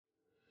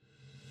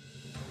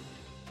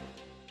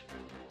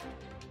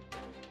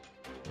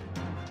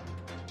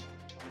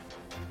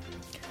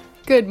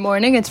Good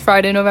morning, it's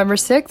Friday, November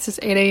 6th, it's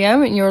 8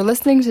 a.m., and you're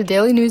listening to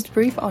Daily News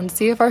Brief on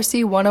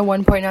CFRC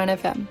 101.9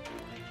 FM.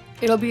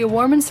 It'll be a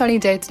warm and sunny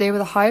day today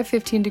with a high of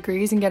 15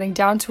 degrees and getting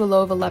down to a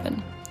low of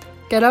 11.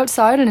 Get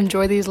outside and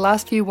enjoy these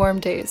last few warm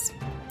days.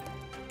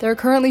 There are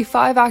currently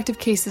 5 active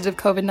cases of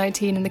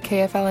COVID-19 in the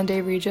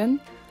KFL&A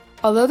region.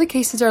 Although the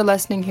cases are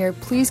lessening here,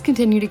 please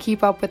continue to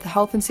keep up with the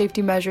health and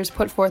safety measures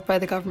put forth by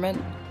the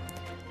government.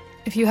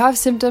 If you have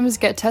symptoms,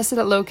 get tested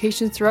at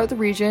locations throughout the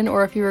region,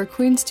 or if you're a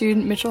Queen's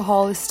student, Mitchell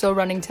Hall is still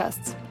running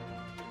tests.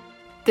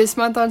 This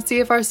month on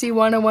CFRC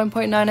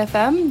 101.9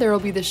 FM, there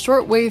will be the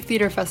Shortwave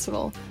Theatre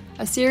Festival,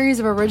 a series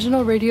of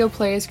original radio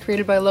plays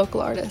created by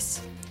local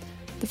artists.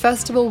 The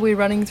festival will be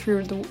running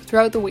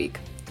throughout the week.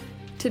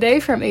 Today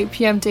from 8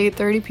 p.m. to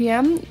 8:30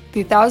 p.m.,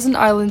 the Thousand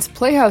Islands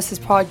Playhouses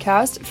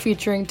podcast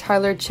featuring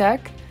Tyler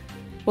Check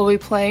will be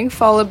playing,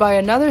 followed by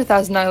another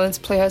Thousand Islands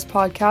Playhouse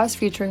podcast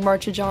featuring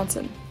Marcia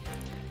Johnson.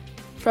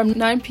 From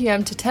 9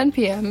 p.m. to 10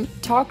 p.m.,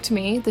 Talk to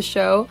Me, the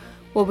show,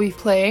 will be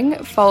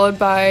playing, followed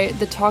by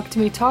the Talk to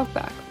Me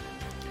Talkback.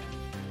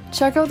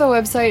 Check out the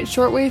website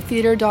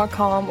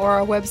shortwavetheatre.com or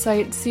our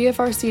website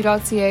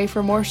cfrc.ca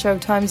for more show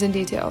times and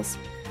details.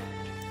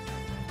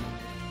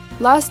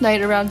 Last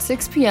night around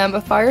 6 p.m., a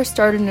fire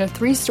started in a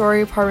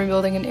 3-story apartment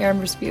building in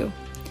Amhersview.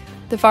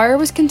 The fire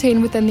was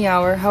contained within the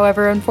hour,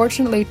 however,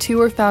 unfortunately 2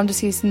 were found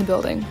deceased in the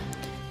building.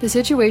 The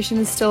situation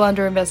is still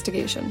under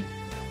investigation.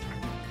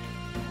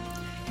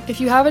 If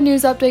you have a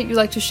news update you'd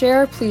like to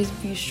share, please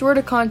be sure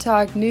to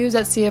contact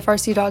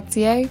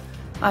news@cfrc.ca.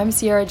 I'm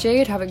Sierra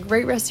Jade. Have a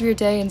great rest of your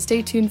day and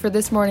stay tuned for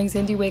this morning's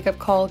Indie Wake Up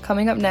Call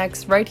coming up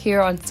next right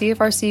here on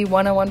CFRC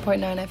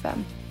 101.9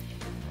 FM.